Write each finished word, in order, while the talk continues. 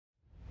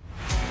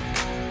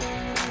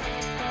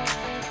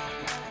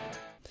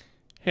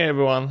Hey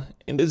everyone,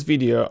 in this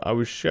video I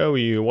will show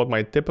you what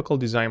my typical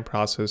design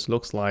process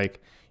looks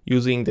like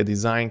using the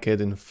DesignKit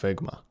in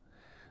Figma.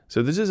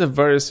 So this is a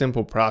very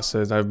simple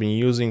process I've been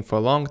using for a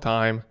long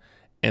time,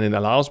 and it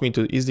allows me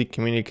to easily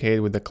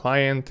communicate with the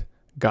client,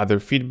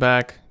 gather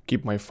feedback,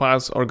 keep my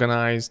files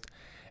organized,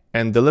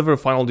 and deliver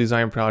final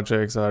design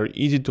projects that are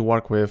easy to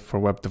work with for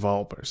web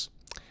developers.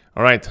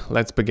 Alright,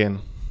 let's begin.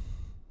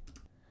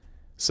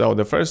 So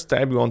the first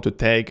step we want to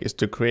take is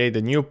to create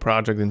a new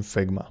project in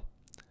Figma.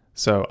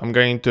 So I'm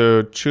going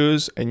to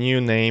choose a new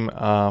name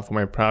for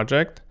my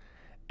project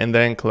and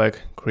then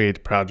click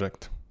Create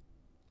Project.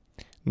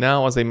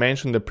 Now, as I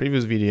mentioned in the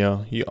previous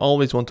video, you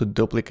always want to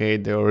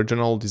duplicate the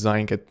original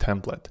DesignKit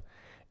template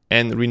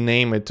and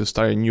rename it to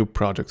start a new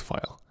project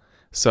file.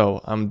 So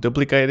I'm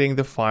duplicating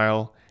the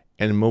file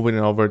and moving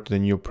it over to the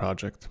new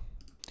project.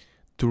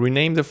 To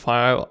rename the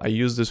file, I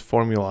use this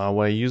formula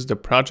where I use the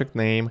project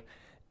name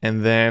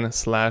and then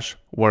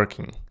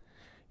 /working.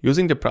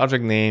 Using the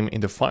project name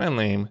in the file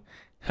name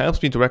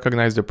helps me to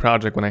recognize the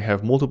project when I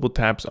have multiple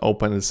tabs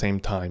open at the same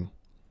time.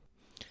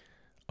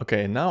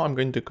 Okay, now I'm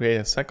going to create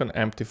a second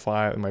empty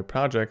file in my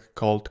project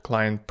called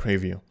Client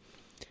Preview.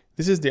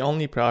 This is the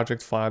only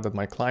project file that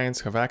my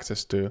clients have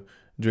access to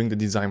during the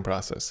design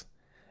process.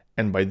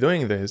 And by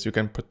doing this, you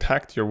can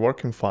protect your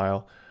working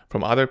file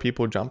from other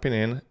people jumping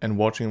in and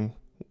watching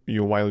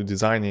you while you're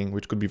designing,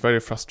 which could be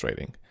very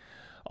frustrating.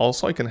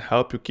 Also, it can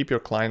help you keep your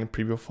client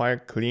preview file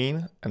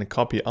clean and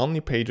copy only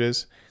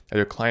pages that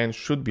your client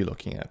should be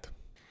looking at.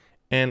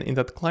 And in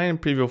that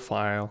client preview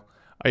file,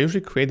 I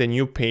usually create a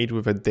new page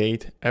with a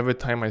date every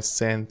time I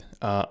send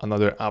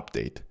another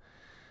update.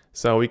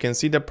 So we can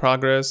see the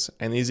progress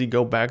and easily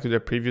go back to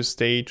the previous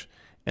stage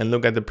and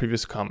look at the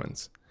previous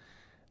comments.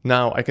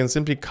 Now I can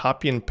simply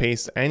copy and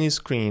paste any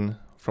screen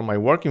from my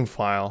working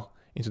file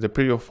into the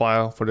preview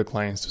file for the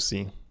clients to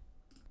see.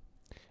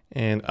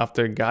 And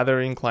after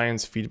gathering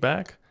clients'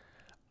 feedback,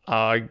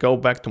 I go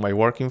back to my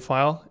working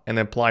file and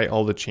apply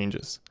all the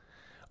changes.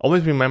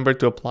 Always remember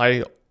to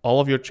apply all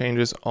of your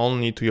changes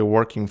only to your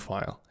working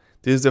file.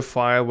 This is the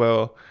file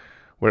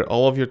where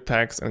all of your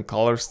text and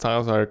color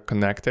styles are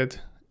connected.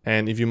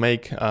 And if you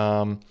make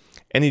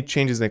any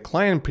changes in the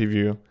client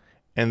preview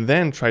and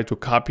then try to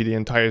copy the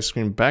entire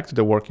screen back to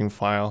the working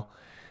file,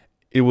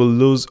 it will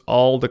lose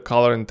all the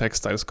color and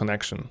text styles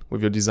connection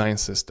with your design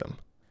system.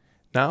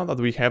 Now that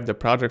we have the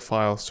project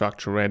file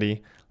structure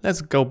ready,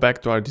 let's go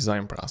back to our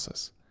design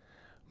process.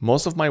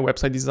 Most of my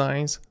website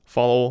designs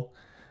follow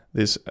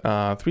this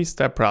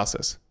three-step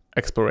process: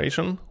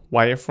 exploration,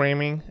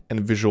 wireframing, and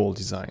visual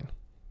design.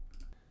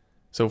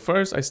 So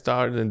first I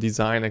start the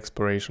design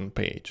exploration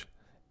page.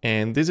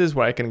 And this is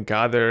where I can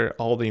gather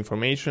all the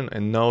information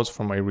and notes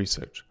from my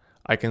research.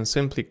 I can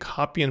simply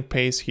copy and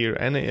paste here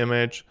any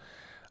image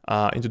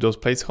into those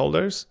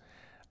placeholders.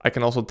 I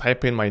can also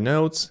type in my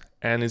notes,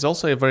 and it's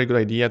also a very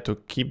good idea to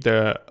keep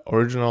the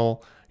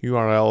original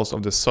URLs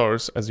of the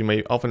source, as you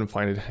may often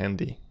find it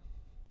handy.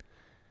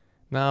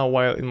 Now,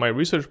 while in my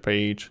research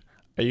page,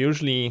 I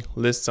usually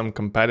list some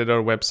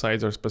competitor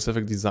websites or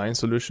specific design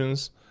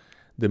solutions.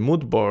 The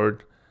mood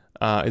board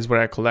is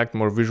where I collect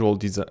more visual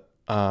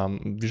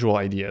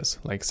ideas,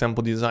 like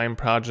sample design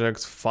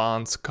projects,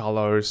 fonts,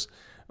 colors,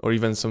 or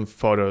even some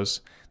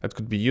photos that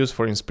could be used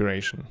for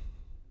inspiration.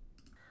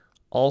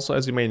 Also,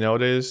 as you may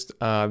notice,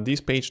 these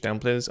page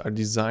templates are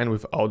designed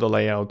with auto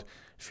layout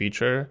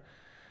feature,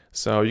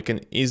 so you can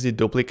easily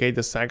duplicate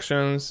the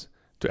sections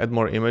to add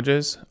more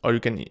images, or you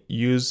can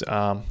use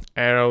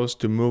arrows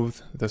to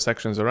move the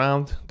sections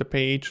around the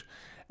page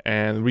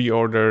and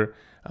reorder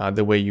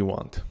the way you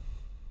want.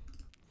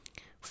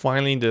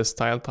 Finally, the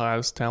style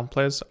tiles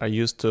templates are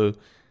used to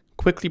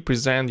quickly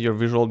present your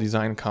visual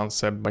design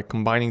concept by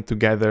combining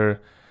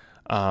together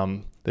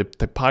the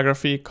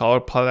typography, color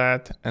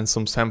palette, and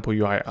some sample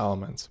UI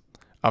elements.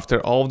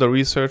 After all of the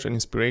research and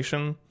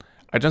inspiration,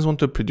 I just want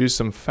to produce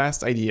some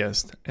fast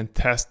ideas and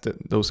test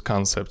those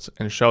concepts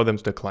and show them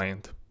to the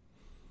client.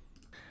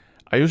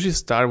 I usually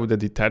start with the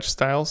detached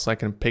styles, so I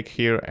can pick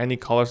here any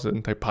colors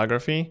and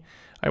typography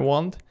I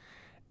want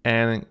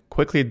and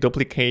quickly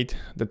duplicate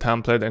the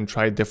template and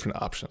try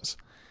different options.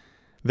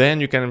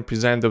 Then you can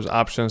present those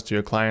options to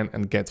your client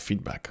and get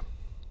feedback.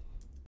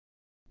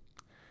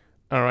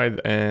 All right,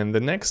 and the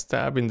next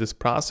step in this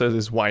process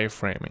is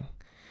wireframing.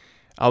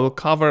 I will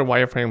cover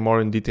wireframing more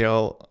in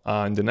detail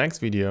in the next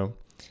video.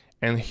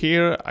 And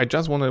here I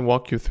just want to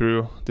walk you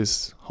through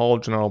this whole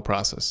general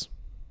process.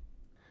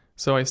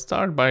 So I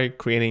start by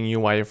creating new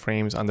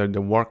wireframes under the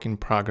work in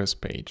progress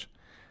page.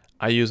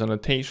 I use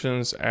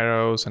annotations,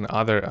 arrows, and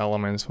other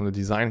elements from the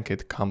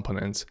DesignKit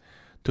components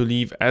to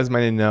leave as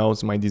many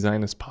notes in my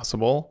design as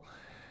possible.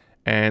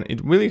 And it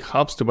really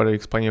helps to better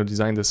explain your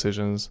design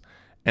decisions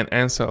and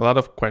answer a lot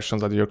of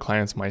questions that your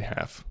clients might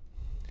have.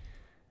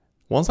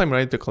 Once I'm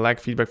ready to collect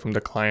feedback from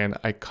the client,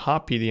 I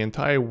copy the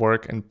entire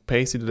work and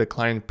paste it to the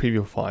client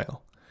preview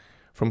file.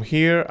 From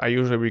here, I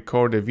usually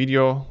record a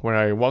video where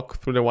I walk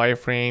through the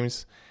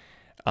wireframes,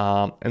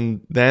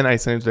 and then I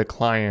send it to the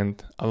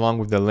client along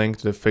with the link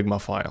to the Figma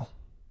file.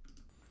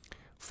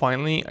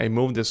 Finally, I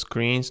moved the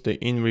screens to the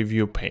in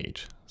review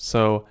page.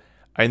 So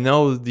I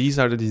know these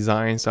are the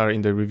designs that are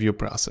in the review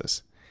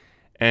process.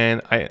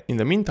 And in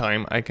the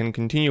meantime, I can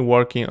continue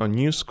working on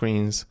new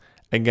screens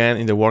again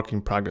in the work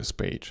in progress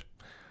page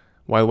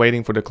while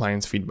waiting for the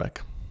client's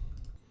feedback.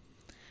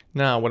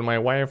 Now, when my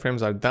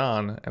wireframes are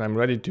done and I'm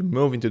ready to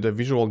move into the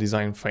visual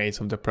design phase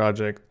of the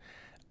project,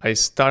 I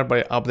start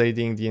by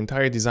updating the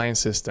entire design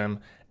system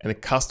and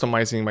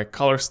customizing my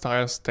color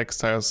styles, text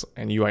styles,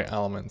 and UI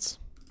elements.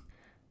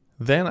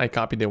 Then I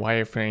copy the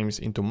wireframes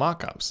into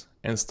mockups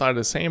and start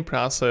the same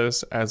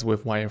process as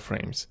with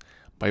wireframes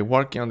by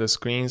working on the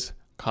screens,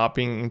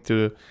 copying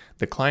into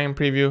the client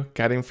preview,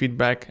 getting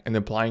feedback, and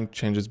applying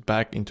changes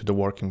back into the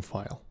working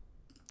file.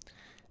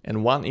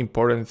 And one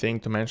important thing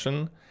to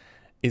mention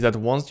is that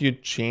once you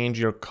change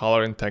your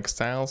color and text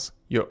styles,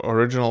 your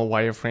original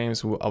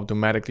wireframes will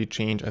automatically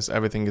change as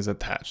everything is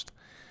attached.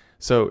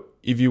 So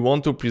if you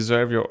want to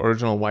preserve your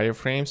original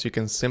wireframes, you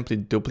can simply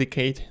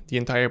duplicate the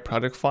entire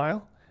project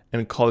file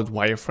and call it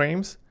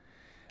wireframes.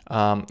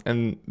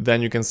 And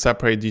then you can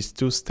separate these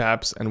two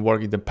steps and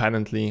work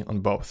independently on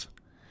both.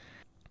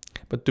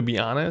 But to be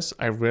honest,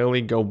 I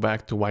rarely go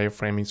back to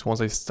wireframings once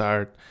I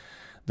start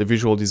the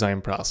visual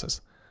design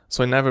process.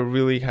 So I never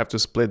really have to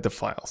split the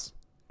files.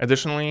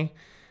 Additionally,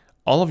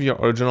 all of your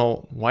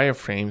original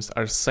wireframes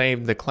are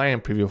saved in the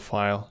client preview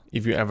file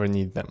if you ever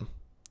need them.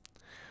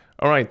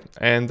 Alright,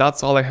 and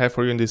that's all I have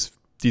for you in this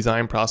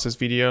design process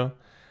video.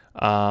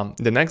 In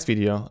the next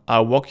video,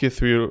 I'll walk you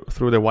through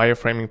the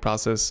wireframing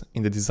process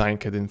in the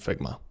DesignKit in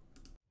Figma.